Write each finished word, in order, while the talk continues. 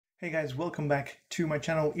Hey guys, welcome back to my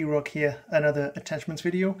channel. E-Roc here, another attachments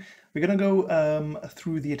video. We're gonna go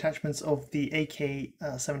through the attachments of the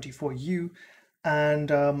AK-74u,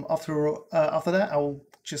 and after that, I'll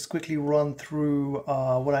just quickly run through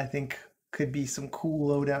what I think could be some cool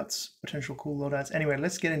loadouts, potential cool loadouts. Anyway,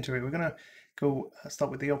 let's get into it. We're gonna go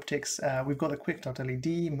start with the optics. We've got a quick dot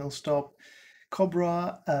LED, Millstop,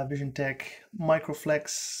 Cobra, Vision Tech,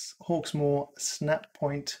 Microflex, Hawksmoor, Snap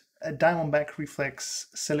Point, a Diamondback Reflex,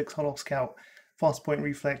 Silix Hollow Scout, Fast Point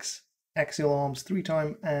Reflex, Axial Arms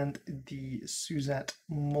 3-time, and the Suzat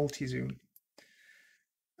Multi-Zoom.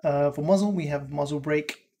 For muzzle, we have muzzle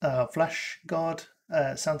brake, flash guard,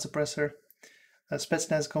 sound suppressor,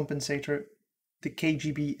 Spetsnaz compensator, the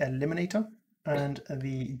KGB eliminator, and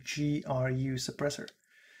the GRU suppressor.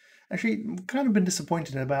 Actually, I've kind of been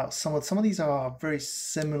disappointed about some of these are very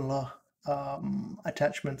similar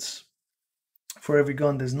attachments for every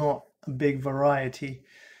gun. There's not a big variety,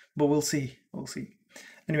 but we'll see. We'll see.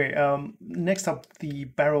 Anyway, next up, the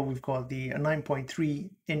barrel. We've got the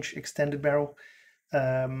 9.3-inch extended barrel,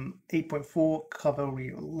 8.4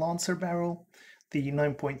 cavalry lancer barrel, the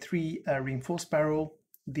 9.3 reinforced barrel,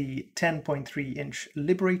 the 10.3-inch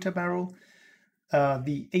liberator barrel,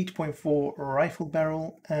 the 8.4 rifle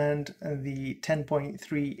barrel, and the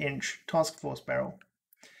 10.3-inch task force barrel.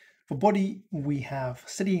 For body, we have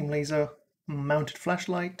steady aim laser, mounted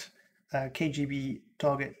flashlight, KGB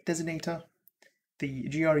target designator, the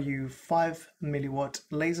GRU 5 milliwatt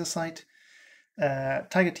laser sight,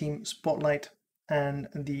 Tiger Team spotlight, and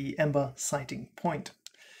the Ember sighting point.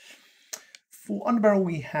 For underbarrel,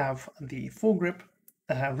 we have the foregrip,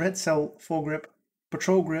 red cell foregrip,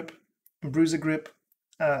 patrol grip, bruiser grip,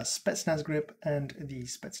 Spetsnaz grip, and the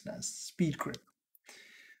Spetsnaz speed grip.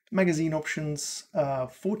 Magazine options: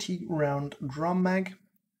 40 round drum mag,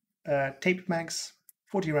 taped mags,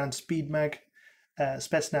 40 round speed mag,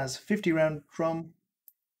 Spetsnaz 50 round drum,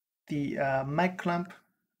 the mag clamp,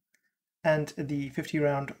 and the 50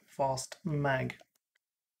 round fast mag.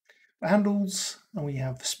 For handles, we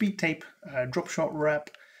have speed tape, drop shot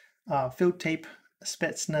wrap, field tape,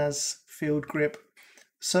 Spetsnaz field grip,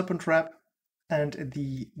 serpent wrap, and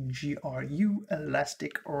the GRU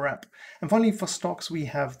elastic wrap. And finally, for stocks, we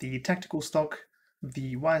have the tactical stock,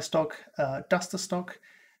 the wire stock, duster stock,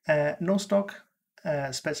 no stock,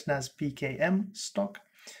 Spetsnaz PKM stock,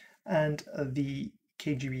 and the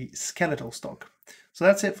KGB skeletal stock. So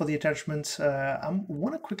that's it for the attachments. I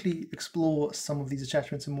want to quickly explore some of these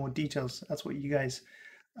attachments in more details. That's what you guys,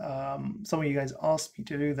 some of you guys asked me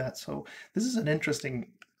to do that. So this is an interesting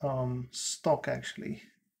stock, actually.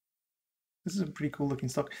 This is a pretty cool looking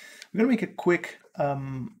stock. We're gonna make a quick,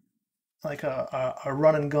 like a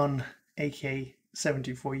run and gun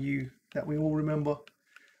AK-74u that we all remember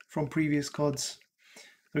from previous CODs.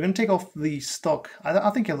 We're gonna take off the stock. I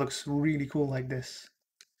think it looks really cool like this.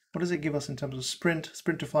 What does it give us in terms of sprint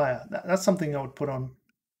to fire? That's something I would put on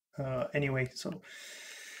anyway. So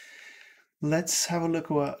let's have a look.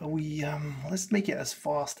 What we let's make it as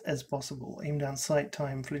fast as possible. Aim down sight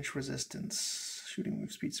time, flinch resistance, shooting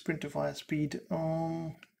move speed, sprint to fire speed.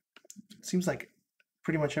 It seems like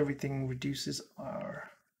pretty much everything reduces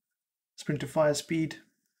our sprint to fire speed.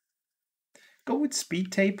 Go with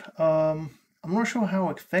speed tape. I'm not sure how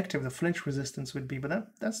effective the flinch resistance would be, but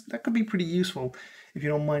that could be pretty useful if you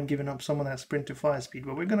don't mind giving up some of that sprint to fire speed.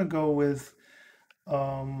 But we're gonna go with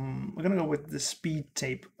the speed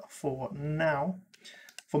tape for now.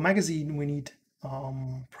 For magazine, we need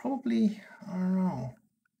probably, I don't know,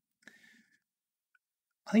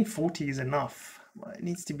 I think 40 is enough. It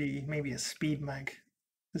needs to be maybe a speed mag.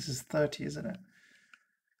 This is 30, isn't it?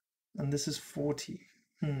 And this is 40.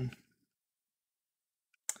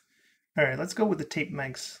 All right, let's go with the tape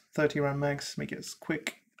mags, 30 round mags, make it as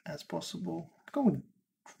quick as possible. Go with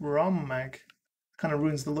drum mag, kind of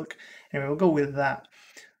ruins the look. Anyway, we'll go with that.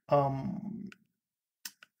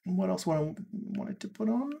 What else wanted to put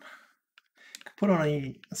on? Could put on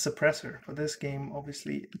a suppressor for this game.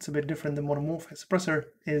 Obviously, it's a bit different than Modern Warfare. Suppressor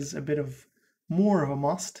is a bit of more of a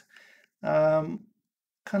must. Kind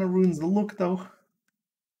of ruins the look though.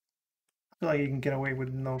 I feel like you can get away with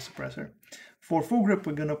no suppressor. For foregrip,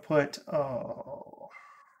 we're gonna put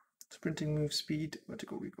sprinting move speed,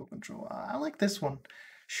 vertical recoil control. I like this one.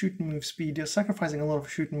 Shoot and move speed. You're sacrificing a lot of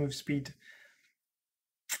shoot and move speed.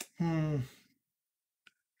 I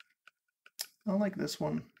like this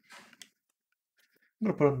one. I'm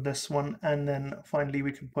gonna put on this one, and then finally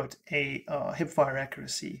we can put a hipfire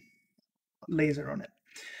accuracy laser on it.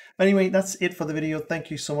 Anyway, that's it for the video.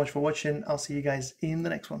 Thank you so much for watching. I'll see you guys in the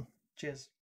next one. Cheers.